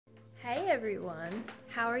Hey everyone,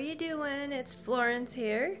 how are you doing? It's Florence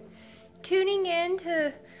here, tuning in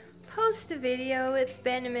to post a video. It's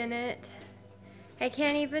been a minute. I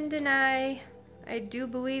can't even deny, I do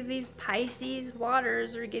believe these Pisces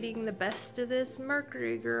waters are getting the best of this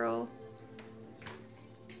Mercury girl.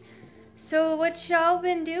 So what y'all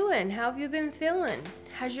been doing? How have you been feeling?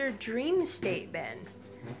 How's your dream state been?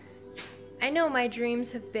 I know my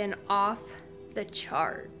dreams have been off the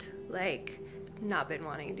chart, like not been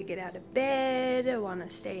wanting to get out of bed. I want to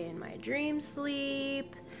stay in my dream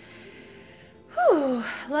sleep. Whew,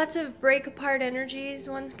 lots of break apart energies,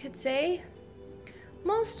 one could say.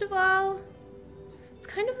 Most of all, it's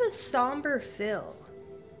kind of a somber feel.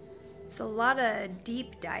 It's a lot of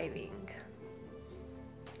deep diving.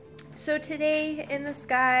 So today in the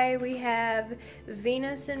sky we have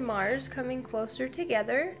Venus and Mars coming closer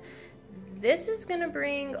together. This is going to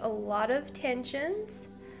bring a lot of tensions.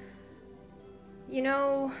 You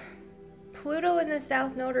know, Pluto and the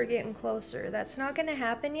South Node are getting closer. That's not going to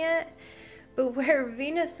happen yet. But where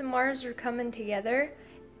Venus and Mars are coming together,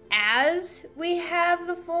 as we have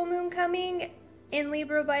the full moon coming in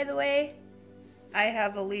Libra, by the way, I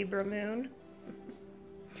have a Libra moon.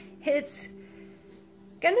 It's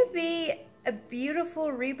going to be a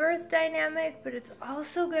beautiful rebirth dynamic, but it's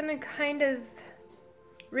also going to kind of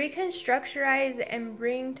reconstructionize and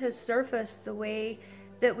bring to surface the way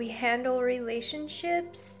that we handle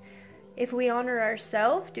relationships. If we honor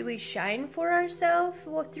ourselves, do we shine for ourselves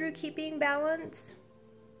through keeping balance?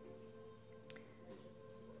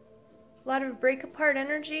 A lot of break apart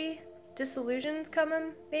energy, disillusions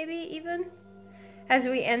coming, maybe even. As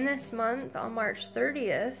we end this month on March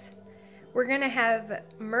 30th, we're gonna have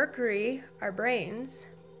Mercury, our brains,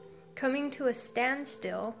 coming to a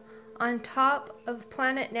standstill on top of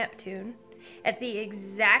planet Neptune at the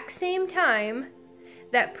exact same time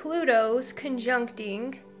that Pluto's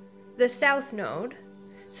conjuncting the South Node.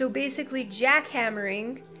 So basically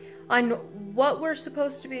jackhammering on what we're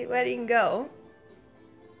supposed to be letting go.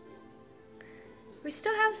 We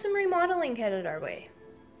still have some remodeling headed our way.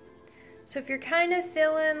 So if you're kind of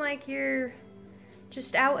feeling like you're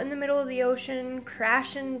just out in the middle of the ocean,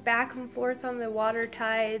 crashing back and forth on the water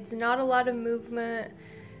tides, not a lot of movement,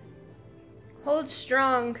 hold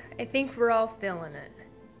strong. I think we're all feeling it.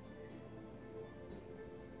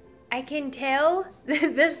 I can tell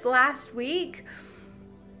that this last week,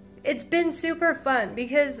 it's been super fun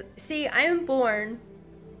because, see, I am born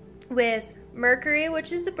with Mercury,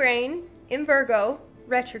 which is the brain, in Virgo,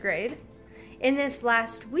 retrograde. In this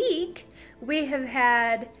last week, we have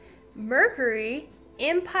had Mercury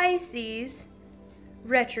in Pisces,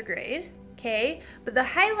 retrograde, okay? But the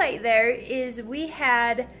highlight there is we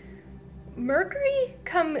had Mercury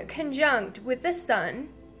come conjunct with the Sun,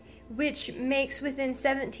 which makes within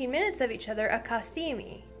 17 minutes of each other a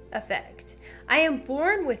Cassini effect. I am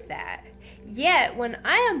born with that. Yet, when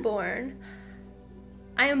I am born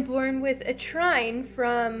with a trine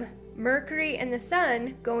from Mercury and the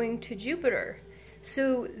Sun going to Jupiter.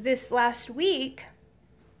 So this last week,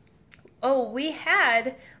 we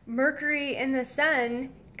had Mercury and the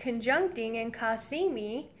Sun conjuncting in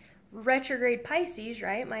Cassini, retrograde Pisces,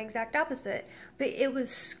 right? My exact opposite. But it was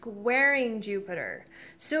squaring Jupiter.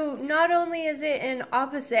 So not only is it an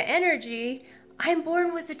opposite energy, I'm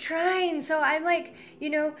born with a trine. So I'm like, you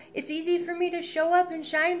know, it's easy for me to show up and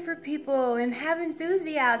shine for people and have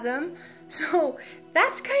enthusiasm. So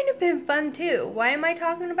that's kind of been fun too. Why am I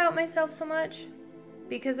talking about myself so much?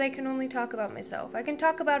 Because I can only talk about myself. I can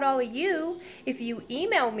talk about all of you if you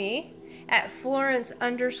email me at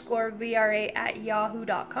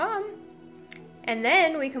florence_vra@yahoo.com. And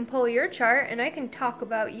then we can pull your chart and I can talk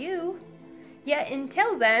about you. Yet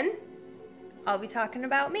until then, I'll be talking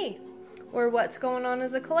about me or what's going on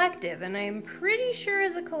as a collective. And I'm pretty sure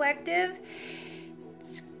as a collective,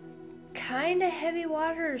 it's kind of heavy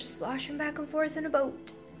waters sloshing back and forth in a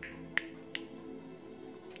boat.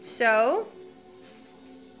 So,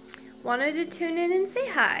 wanted to tune in and say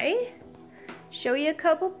hi. Show you a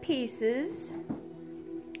couple pieces. I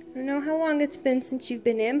don't know how long it's been since you've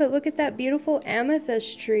been in, but look at that beautiful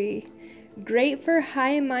amethyst tree. Great for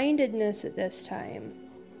high-mindedness at this time.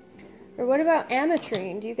 Or what about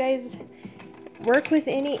ametrine? Do you guys work with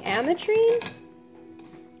any ametrine?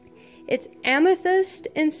 It's amethyst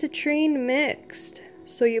and citrine mixed.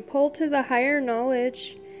 So you pull to the higher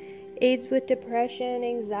knowledge, aids with depression,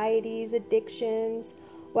 anxieties, addictions,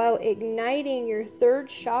 while igniting your third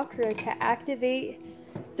chakra to activate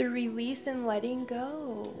the release and letting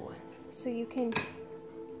go. So you can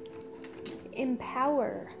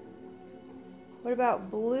empower. What about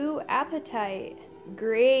blue apatite?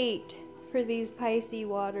 Great for these Pisces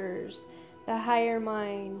waters. The higher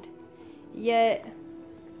mind. Yet,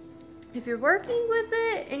 if you're working with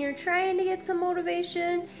it and you're trying to get some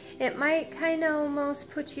motivation, it might kind of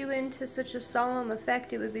almost put you into such a solemn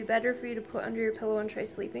effect. It would be better for you to put under your pillow and try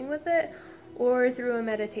sleeping with it, or through a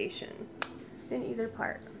meditation, in either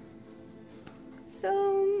part.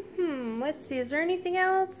 So, let's see, is there anything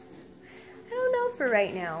else? I don't know for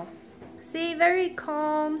right now. See, very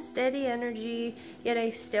calm, steady energy, yet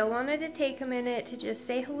I still wanted to take a minute to just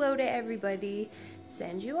say hello to everybody,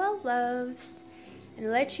 send you all loves,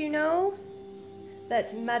 and let you know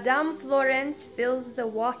that Madame Florence fills the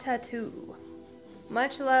water too.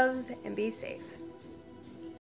 Much loves and be safe.